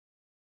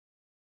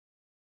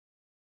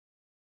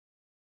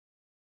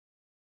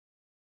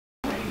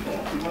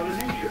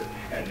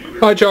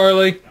Hi,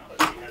 Charlie.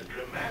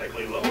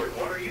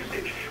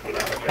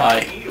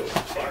 Hi.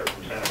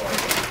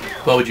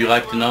 What would you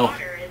like to know?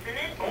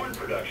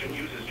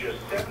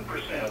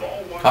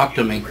 Talk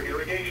to me.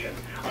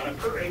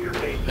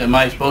 Am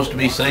I supposed to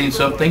be saying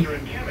something?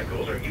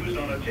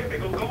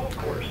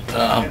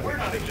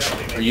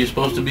 Are you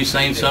supposed to be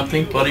saying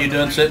something? What are you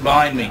doing sitting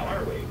behind me?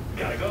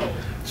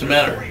 What's the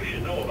matter?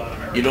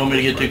 You don't want me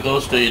to get too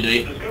close to you, do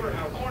you?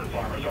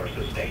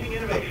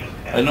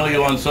 I know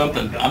you want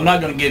something. I'm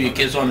not going to give you a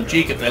kiss on the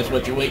cheek if that's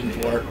what you're waiting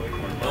for.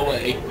 No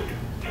way.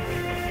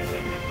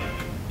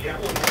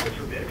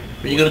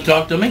 Are you going to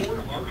talk to me?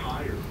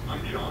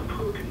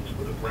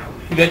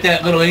 You got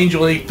that little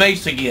angel-y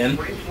face again.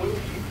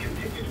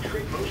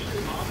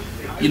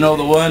 You know,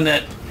 the one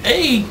that,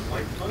 hey,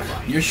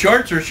 your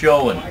shorts are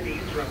showing.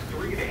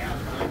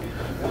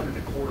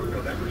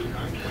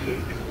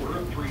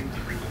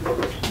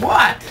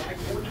 What?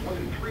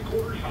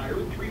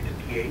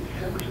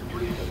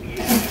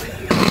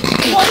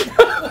 What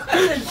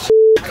is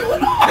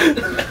going on?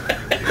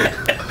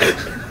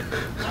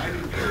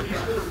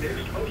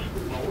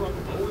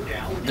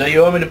 Do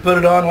you want me to put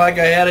it on like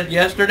I had it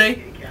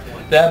yesterday?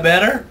 That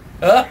better?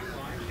 Huh?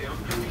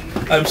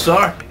 I'm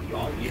sorry.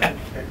 Yeah.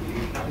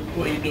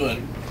 What are you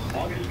doing?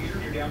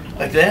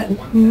 Like that?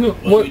 What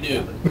do we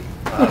do?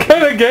 What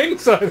kind of gang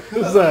sign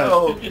is that?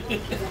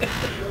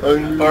 Or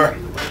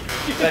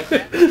like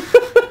that?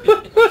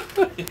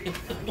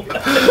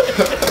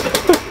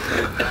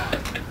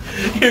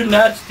 You're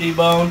nuts,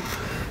 T-Bone.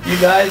 You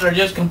guys are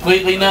just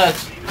completely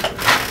nuts.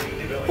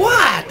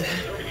 What?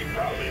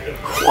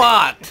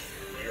 What?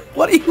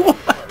 What do you want?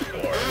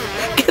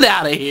 Get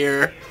out of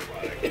here.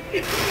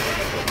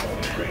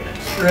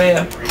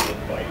 Rhea.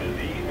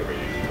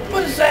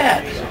 What is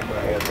that?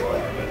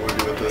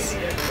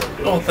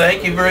 Oh,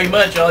 thank you very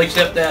much. I'll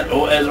accept that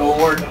as an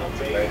award.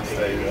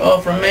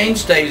 Oh, from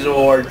Mainstays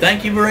Award.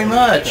 Thank you very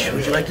much.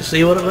 Would you like to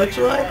see what it looks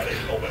like?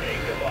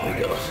 There we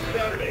go.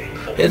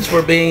 It's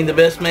for being the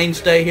best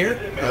mainstay here.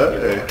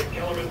 Hey.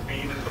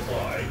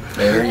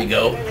 There you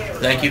go.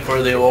 Thank you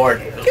for the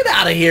award. Get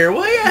out of here,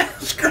 will you?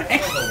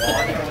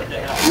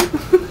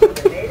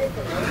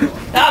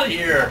 Out of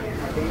here.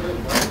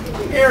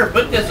 Here,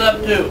 put this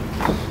up too.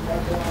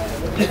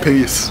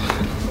 Peace.